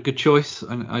 No, good choice.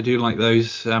 I do like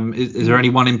those. Is there any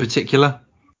one in particular?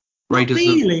 Not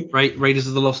really. Raiders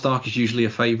of the Lost Ark is usually a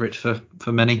favourite for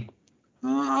many.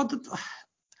 Uh,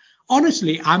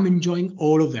 Honestly, I'm enjoying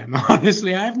all of them.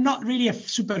 Honestly, I have not really a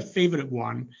super favorite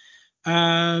one.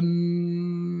 I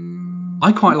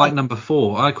quite like number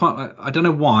 4. I don't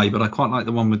know why, but I quite like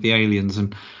the one with the aliens,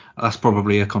 and that's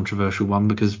probably a controversial one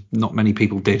because not many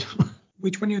people did.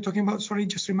 Which one are you talking about? Sorry,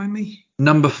 just remind me.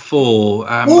 Number 4,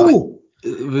 Oh,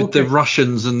 with the okay.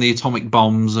 Russians and the atomic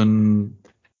bombs, and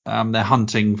they're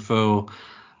hunting for,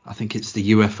 I think it's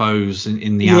the UFOs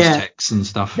in the Yeah, Aztecs and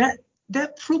stuff.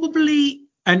 that probably,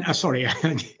 and sorry,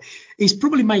 it's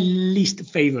probably my least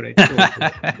favorite. Probably.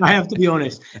 I have to be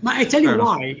honest. But I tell you Fair enough.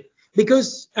 why.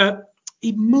 Because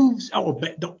it moves. Oh,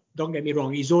 but don't get me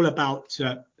wrong. It's all about.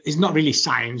 It's not really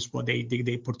science what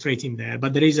they portray in there,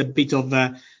 but there is a bit of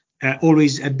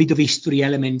always a bit of history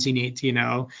element in it,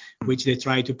 which they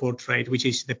try to portray, which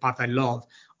is the part I love.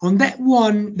 On that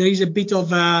one, there is a bit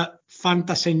of a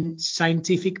fantasy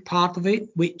scientific part of it,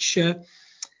 which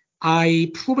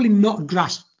I probably not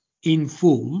grasp in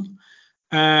full.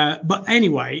 But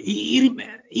anyway,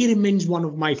 it remains one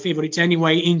of my favorites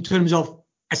anyway in terms of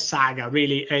a saga.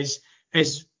 Really, as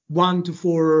 1 to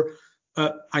 4,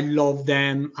 I love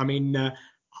them. I mean,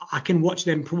 I can watch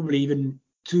them probably even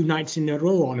 2 nights in a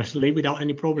row, honestly, without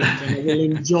any problems, and I will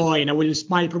enjoy and I will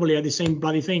smile probably at the same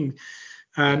bloody thing.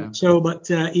 Yeah. So, but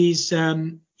is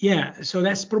yeah. So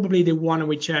that's probably the one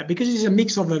which because it's a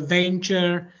mix of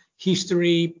adventure,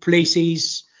 history,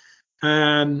 places,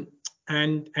 and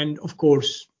of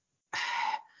course,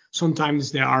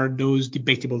 sometimes there are those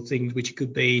debatable things which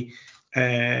could be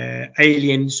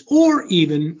aliens, or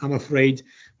even, I'm afraid,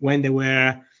 when they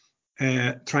were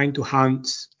trying to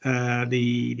hunt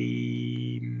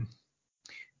the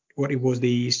what it was,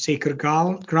 the sacred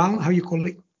ground, how you call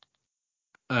it?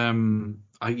 I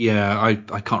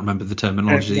can't remember the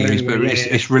terminology they But use, anyway, but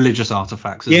yeah, it's religious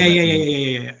artifacts, yeah, isn't yeah, it? yeah, yeah, yeah,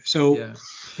 yeah, yeah. So Yeah.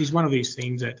 it's one of these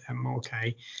things that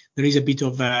okay. There is a bit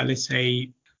of let's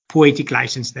say poetic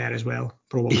license there as well,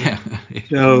 probably. Yeah.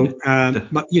 So,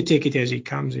 but you take it as it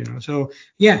comes, So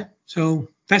yeah, so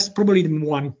that's probably the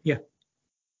one. Yeah.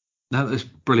 No, that's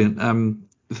brilliant.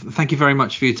 Thank you very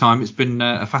much for your time. It's been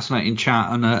a fascinating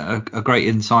chat and a great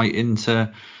insight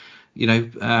into,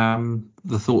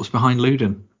 the thoughts behind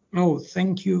Luden. Oh,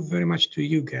 thank you very much to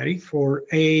you, Gary, for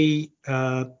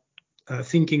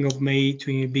thinking of me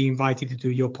to be invited to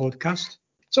your podcast.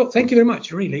 So thank you very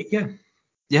much, really. Yeah.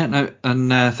 Yeah, no,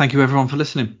 and thank you everyone for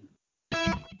listening.